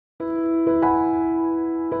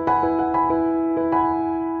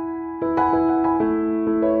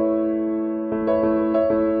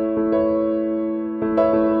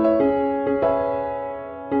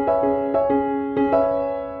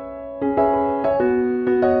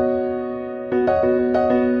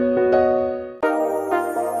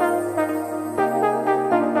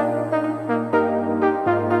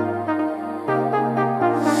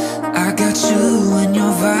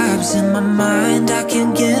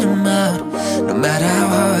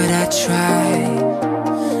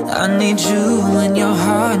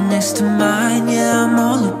peace of mind. Yeah, I'm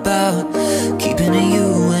all about keeping it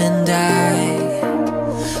you and I.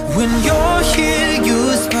 When you're here,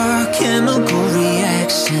 you spark chemical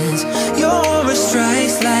reactions. Your aura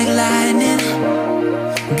strikes like lightning.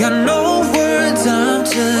 Got no words, I'm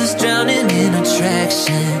just drowning in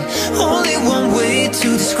attraction. Only one way to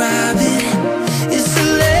describe it. It's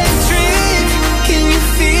electric, can you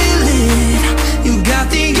feel it? You got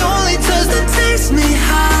the only touch that takes me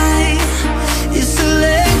high. It's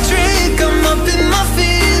electric, I'm up in my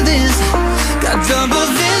feelings. Got double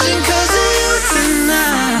vision 'cause of you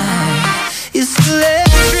tonight. It's electric.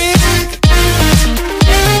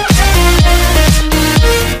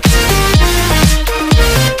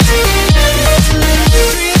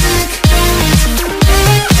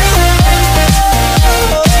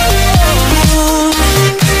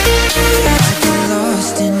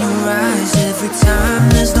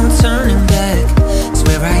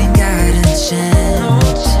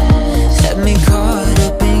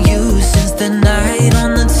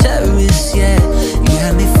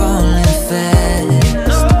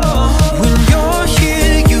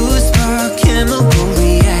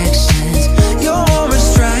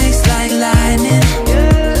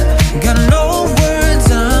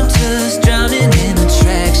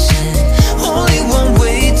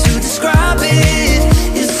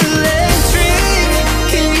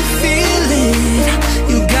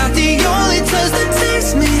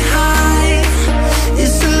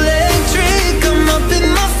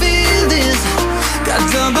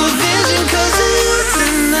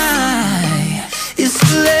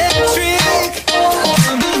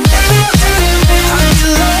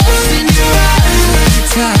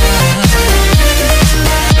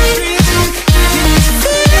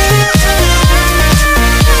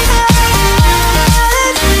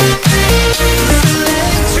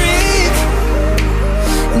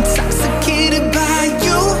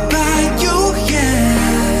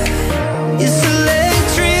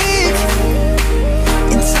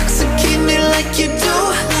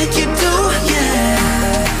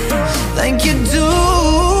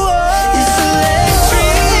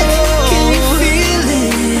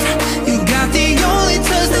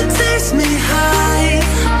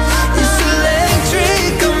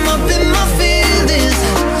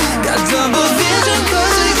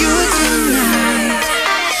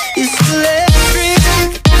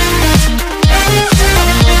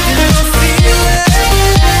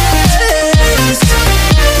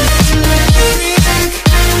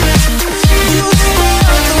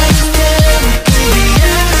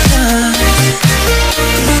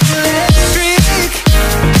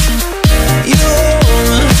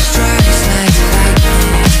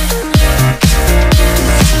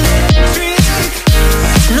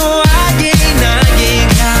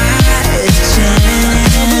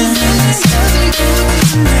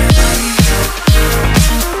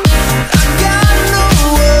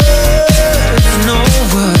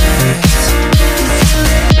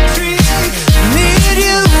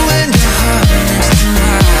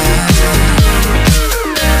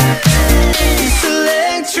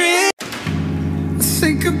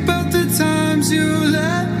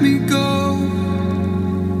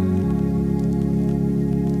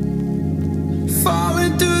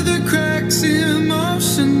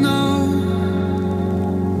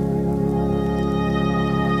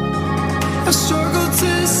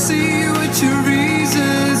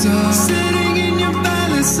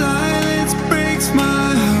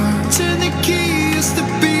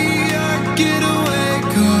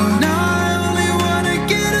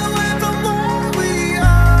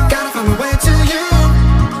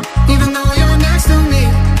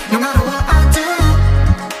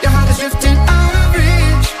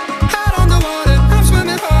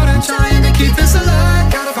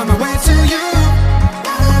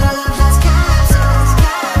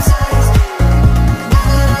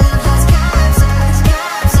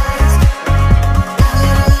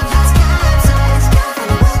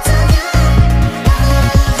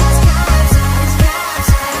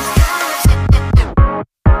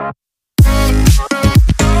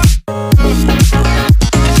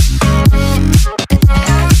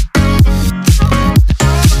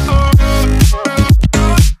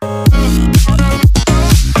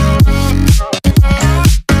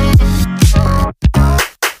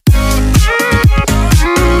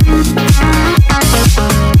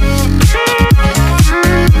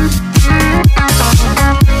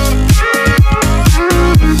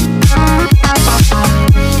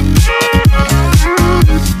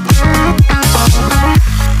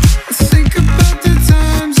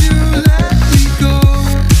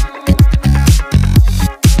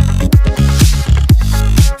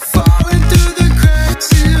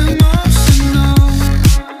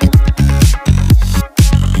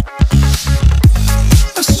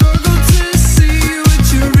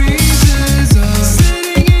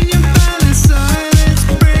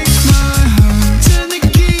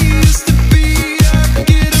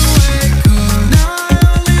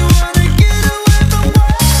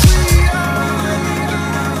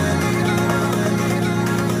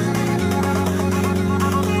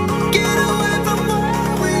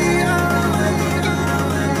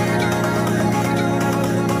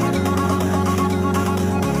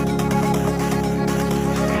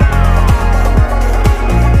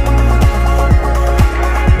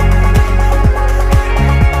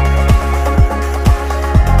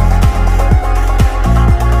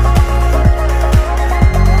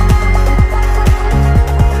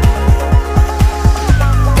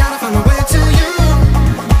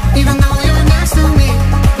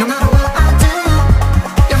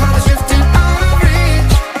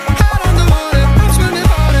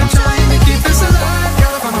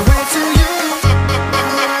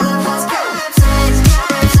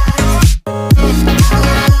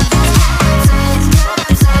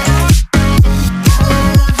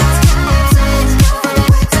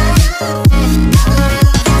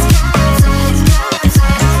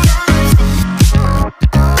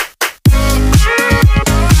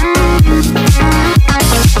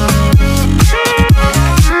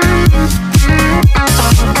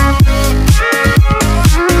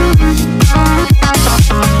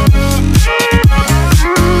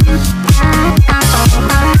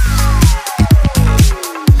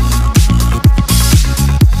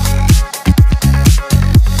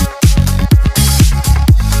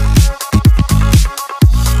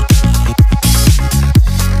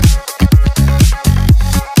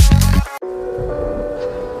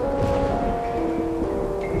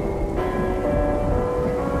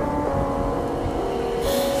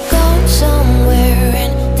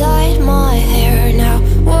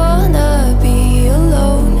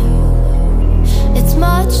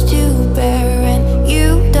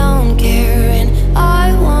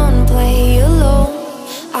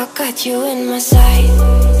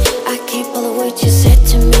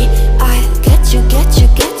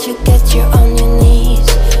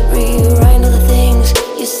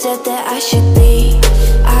 said that I should be.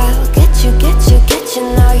 I'll get you, get you, get you,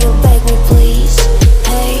 now you'll beg me please.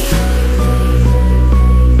 Hey,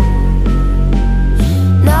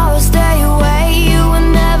 now I'll stay away, you were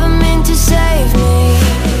never meant to save me.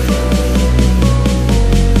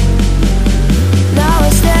 Now I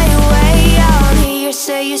stay away, I don't hear you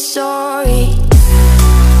say you're sorry.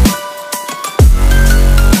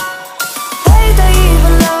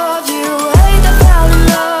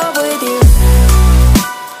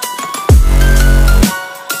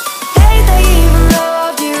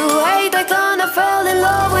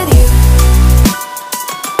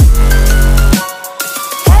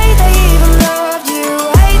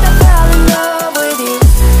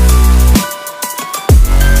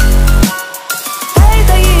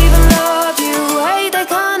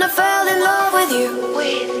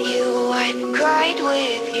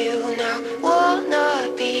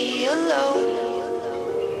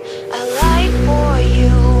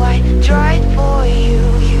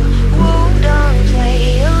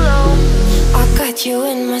 You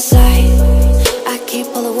in my sight, I keep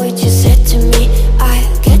all the words you said to me.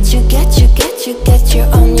 I'll get you, get you, get you, get you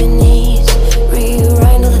on your knees.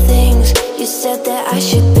 Rewrite all the things you said that I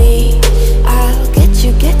should be. I'll get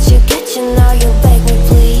you, get you, get you, now you'll beg me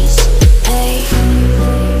please. Hey,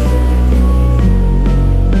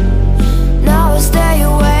 now I'll stay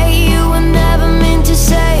away, you were never meant to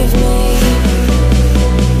save me.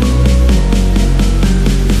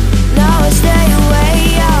 Now I'll stay away,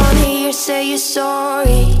 I don't hear you say you're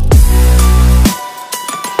sorry.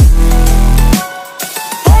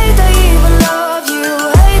 Hate I even love you,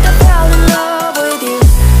 hate I fell in love with you.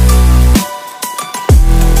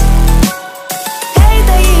 Hate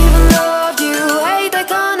I even loved you, hate I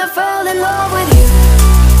kinda fell in love with you.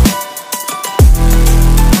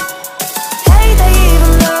 Hate I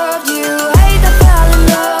even loved you, hate I fell in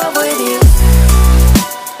love with you.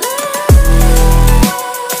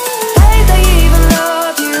 Hate I even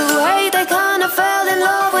loved you, hate I kinda fell in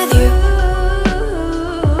love with you.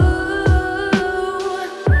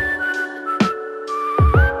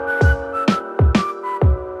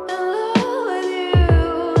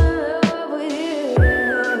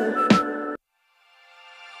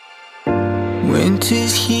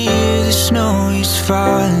 Winter's here, the snow is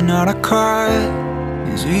falling on our car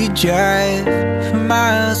as we drive for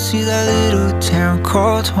miles to that little town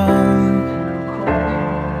called home.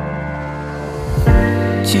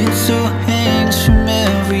 Tinsel hangs from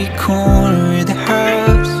every corner of the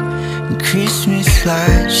house, and Christmas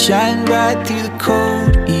lights shine bright through the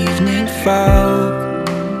cold evening fog.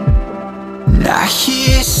 And I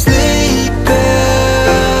hear sleigh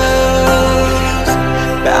bells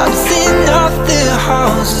bouncing off the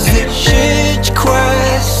halls as the church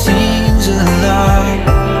choir sings along.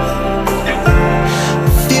 I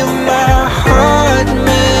feel my heart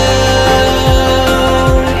melt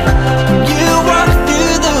when you walk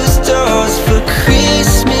through those doors for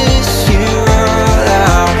Christmas. You're all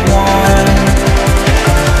I want.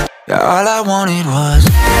 All I wanted was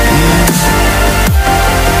you.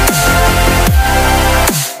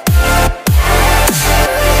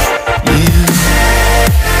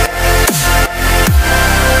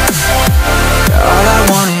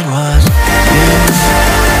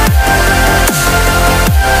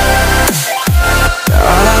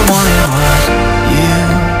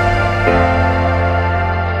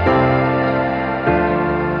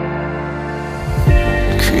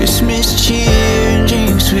 Christmas cheer and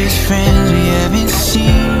drinks with friends we haven't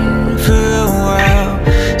seen for a while,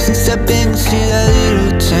 since I've been to that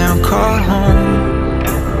little town called home.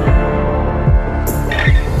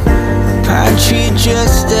 Pine tree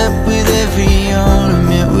dressed up with every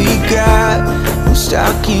ornament we got, and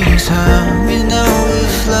stockings hung with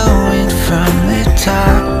overflowing from the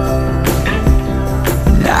top.